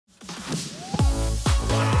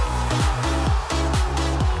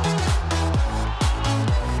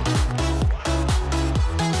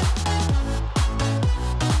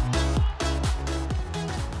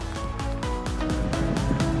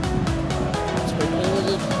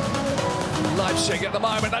Leipzig at the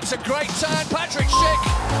moment. That's a great turn. Patrik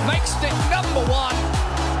Schick makes it #1.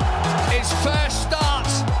 His first start.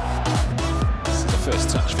 This is the first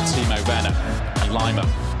touch for Timo Werner, and Lima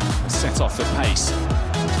set off the pace.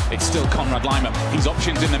 It's still Konrad Lima. His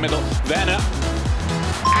options in the middle. Werner,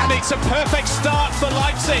 and it's a perfect start for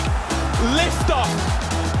Leipzig. Lift off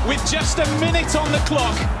with just a minute on the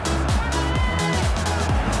clock.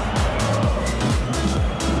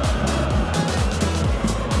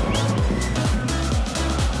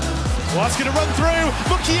 What's going to run through?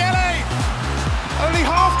 Mukiele! Only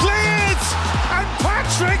half cleared! And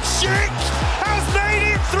Patrik Schick has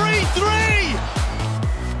made it 3-3!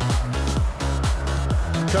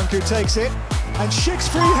 Kunku takes it, and Schick's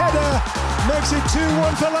free header makes it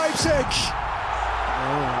 2-1 for Leipzig.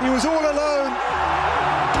 He was all alone.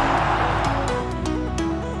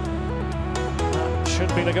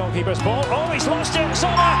 Should be the goalkeeper's ball. Oh, he's lost it!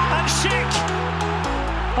 Sommer and Schick!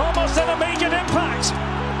 Almost an immediate impact.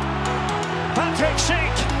 Patrik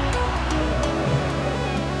Schick.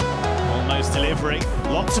 Almost delivering.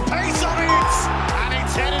 Lots of pace on it! And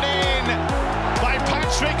it's headed in by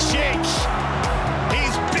Patrik Schick.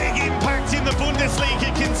 His big impact in the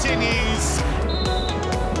Bundesliga continues.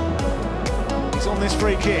 He's on this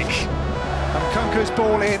free kick. And Kunku's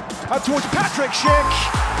ball in. Up towards Patrik Schick.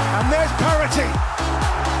 And there's parity.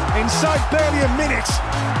 Inside barely a minute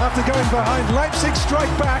after going behind, Leipzig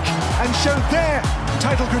strike back and show their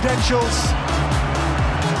title credentials.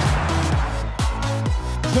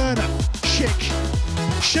 Werner,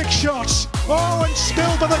 Schick shot. Oh, and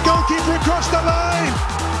spilled by the goalkeeper across the line.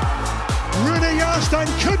 Rune Jarstein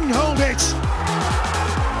couldn't hold it.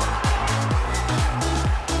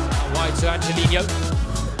 Wide to Angelino.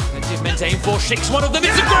 And did maintain for Schick's one of them.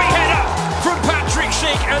 It's a great header from Patrik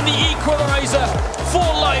Schick and the equaliser for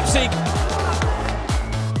Leipzig.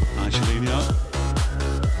 Angelino.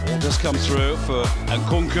 All does come through for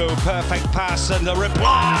Nkunku. Perfect pass, and the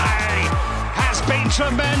reply has been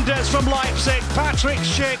tremendous from Leipzig. Patrik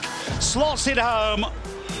Schick slots it home.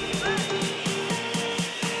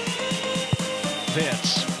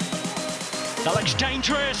 Wirtz. That looks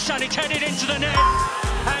dangerous, and it's headed into the net.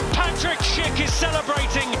 And Patrik Schick is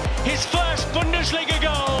celebrating his first Bundesliga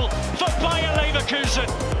goal for Bayern Leverkusen.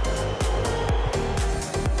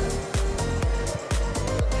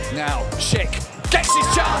 Now Schick gets his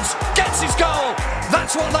chance, gets his goal.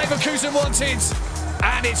 That's what Leverkusen wanted,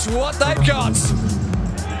 and it's what they've got.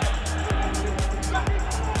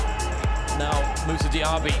 Now moves to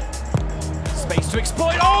RB. Space to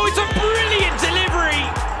exploit. Oh, it's a brilliant delivery!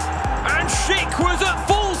 And Schick was at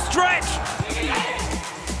full stretch.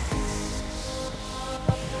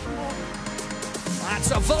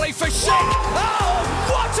 That's a volley for Schick. Oh,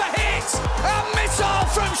 what a hit! A missile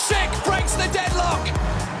from Schick breaks the deadlock.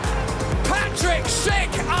 Patrik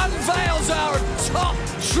Schick unveils our top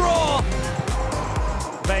draw.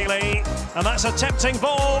 Bailey, and that's a tempting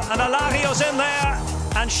ball, and Alario's in there,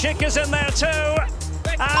 and Schick is in there too,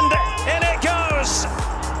 and in it goes.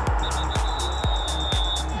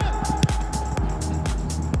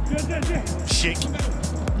 Schick.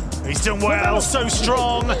 He's done well, so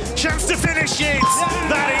strong. Chance to finish it.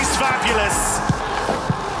 That is fabulous.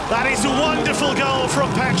 That is a wonderful goal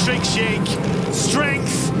from Patrik Schick.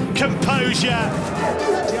 Strength, composure.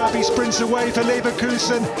 Diaby sprints away for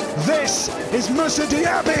Leverkusen. This is Moussa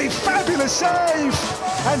Diaby. Fabulous save.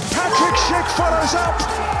 And Patrik Schick follows up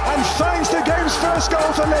and finds the game's first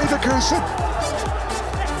goal for Leverkusen.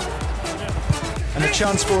 And a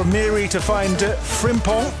chance for Amiri to find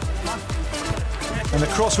Frimpong. And the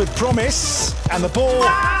cross with promise, and the ball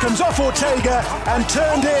comes off Ortega and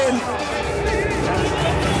turned in.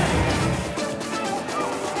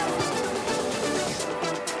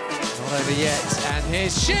 Not over yet, and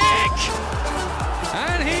here's Schick!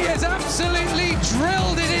 And he has absolutely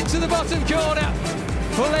drilled it into the bottom corner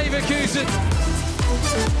for Leverkusen.